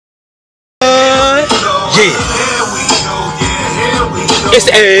It's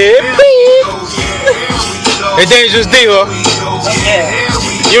AP. And Dangerous Diva.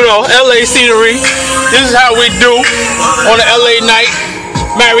 You know, LA scenery. This is how we do on an LA night.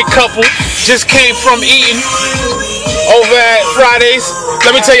 Married couple. Just came from eating over at Fridays.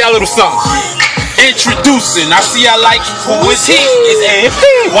 Let me tell y'all a little something. Introducing, I see I like who is he? It's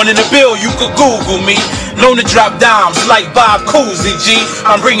AP. 1nabillion, you could Google me. Known to drop dimes like Bob Cousy, G.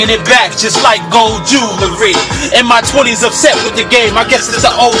 I'm bringing it back just like gold jewelry. In my 20s upset with the game, I guess it's the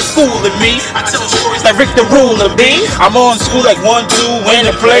old school in me. I tell stories like Rick the Ruler, B. I'm on school like 1-2, in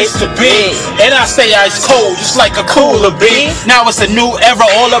the place to be. And I stay ice cold just like a cooler, B. Now it's a new era,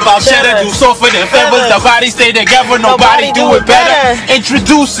 all about cheddar. Do softer than feathers, the body stay together, nobody do it better.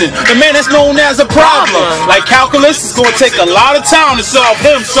 Introducing the man that's known as a problem. Like calculus, it's gonna take a lot of time to solve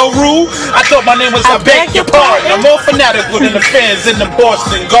him. So rude, I thought my name was I beg your pardon. I'm more fanatical than the fans in the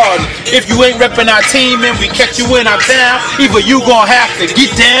Boston Garden. If you ain't repping our team and we catch you in our town, either you gonna have to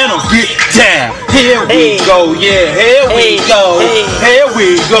get down or get down. Here we go, yeah, here we go. Here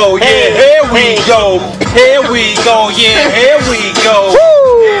we go, yeah, here we go. Here we go, yeah, here we go.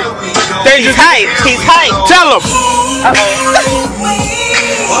 He's hype, he's hype. Tell him.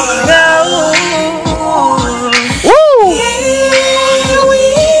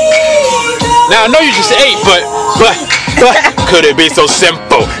 Now I know you just ate, but could it be so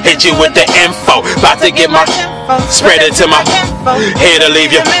simple? Hit you with the info, about to get my spread it to my here to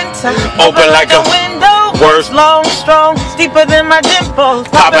leave you open like a worst long, strong, deeper than my dimples,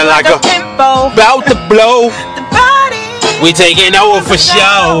 popping like a pimple, about to blow. The body, we taking over for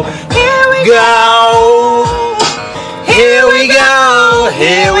show. Here we go. Here we go.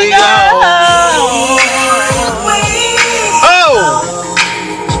 Here we go.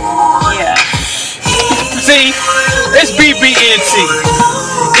 See, it's BBNT.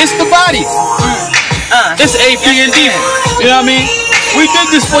 It's the body. It's Apndiva. You know what I mean? We did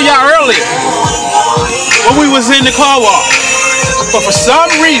this for y'all earlier when we was in the car wash, but for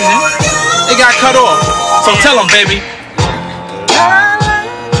some reason it got cut off. So tell them, baby.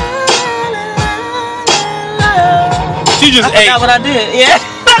 She just ate. That's what I did. Yeah,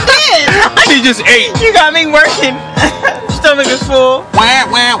 I did. She just ate. You got me working. Stomach is full.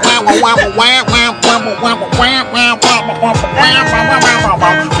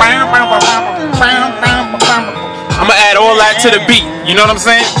 I'm gonna add all that to the beat. You know what I'm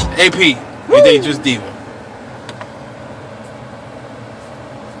saying? AP, you Dangerous Diva.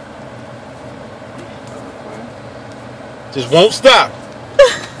 Just won't stop.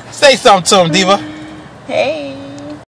 Say something to him, Diva. Hey.